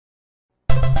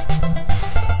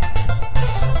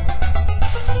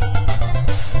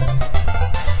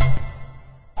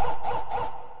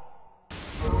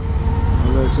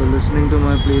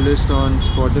playlist on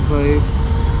Spotify.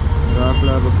 Rap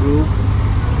Lab approved.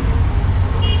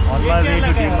 On my way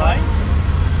to D-Mart.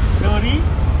 Sorry?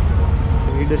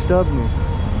 He disturbed me.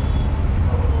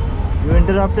 You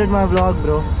interrupted my vlog,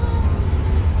 bro.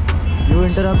 You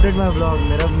interrupted my vlog.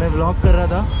 मैं vlog कर रहा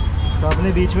था तो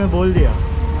आपने बीच में बोल दिया.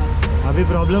 अभी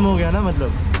प्रॉब्लम हो गया ना,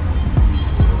 मतलब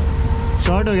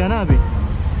शॉर्ट हो गया ना अभी.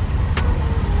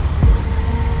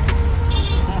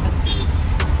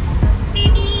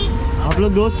 आप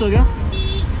लोग दोस्त हो क्या?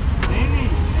 नहीं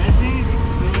ऐसे ही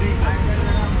story का.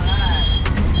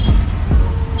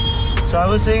 So I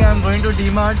was saying I'm going to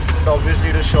D-Mart,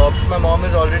 obviously to shop. My mom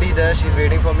is already there. She's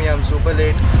waiting for me. I'm super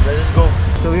late. Let's go.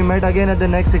 So we met again at the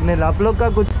next signal. आप लोग का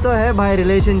कुछ तो है भाई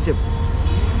relationship.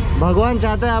 भगवान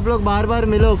चाहता है आप लोग बार बार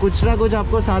मिलो. कुछ ना कुछ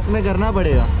आपको साथ में करना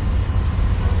पड़ेगा.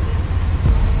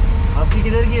 आपकी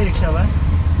किधर की है रिक्शा भाई?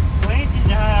 वहीं की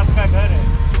जहाँ आपका घर है.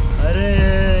 अरे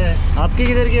आपकी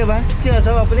किधर की है भाई? क्या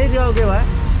सब अपने ही जाओगे भाई?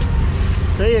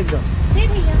 सही एकदम.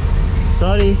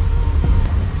 Sorry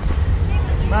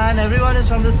Man, everyone is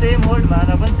from the same hood, man.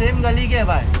 Upon same गली के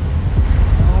भाई.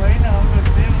 वही ना, हम लोग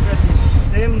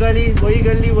सेम गली, वही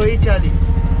गली, वही चाली.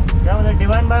 क्या मतलब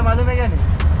डिवाइन भाई मालूम है क्या नहीं?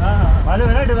 हाँ. मालूम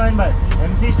है ना डिवाइन भाई?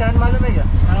 MC स्टैंड मालूम है क्या?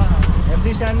 हाँ.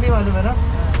 MC स्टैंड भी मालूम है ना?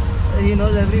 He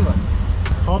knows everyone.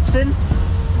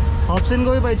 हॉप्सन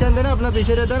को भी पहचानते ना, अपना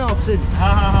पीछे रहता है ना हॉप्सन.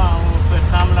 हाँ वो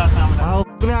सामला. हाँ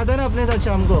उसने आता है ना अपने साथ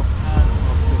शाम को.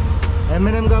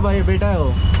 M&M का भाई बेटा है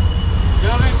वो.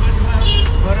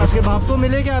 उसके बाप को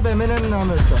मिले क्या आप? M&M नाम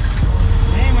है उसका.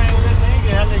 नहीं मैं उधर नहीं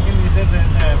गया, लेकिन इधर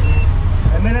रहता है.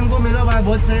 M&M को मिलो भाई,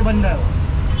 बहुत सही बंदा है वो.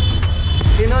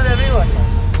 He knows everyone.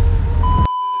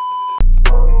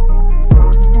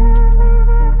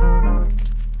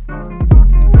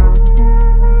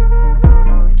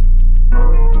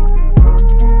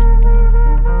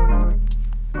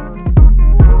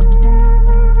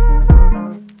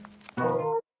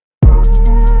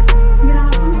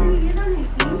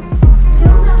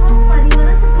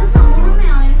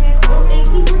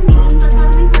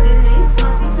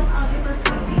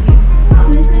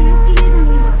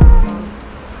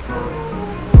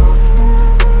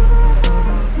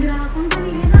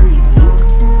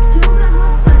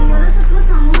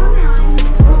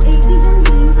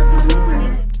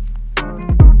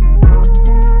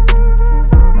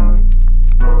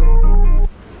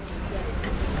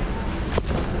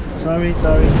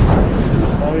 Sorry.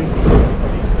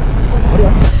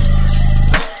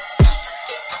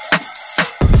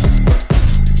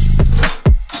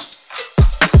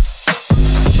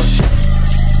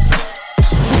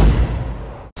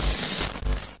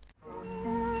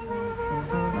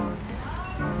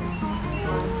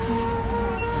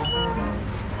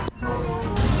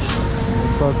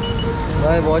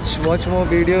 Bye. Watch more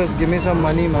videos. Give me some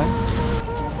money, man.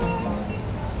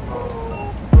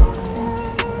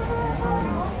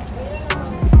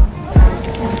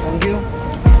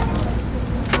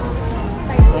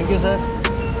 Thank you, sir.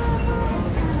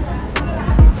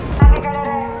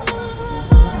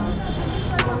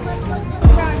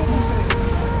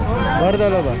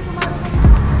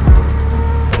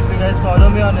 If you guys follow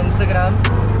me on Instagram,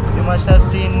 you must have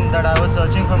seen that I was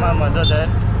searching for my mother there.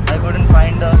 I couldn't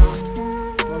find her.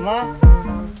 Mama?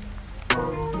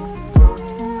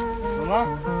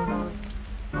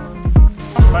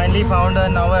 Finally found her.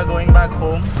 Now we're going back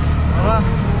home. Mama,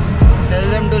 tell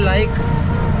them to like.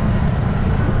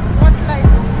 What like?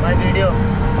 My video.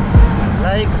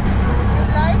 Like. You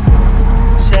like?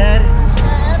 Share.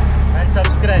 And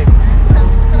subscribe.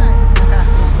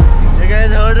 You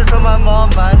guys heard it from my mom,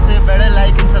 man. So you better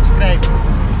like and subscribe.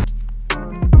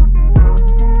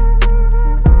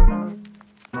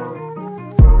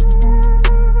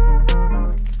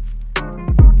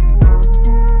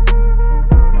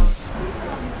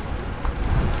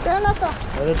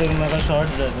 अरे तो मेरा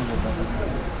shorts है.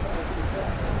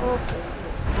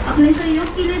 अपने सहयोग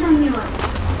के लिए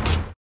धन्यवाद.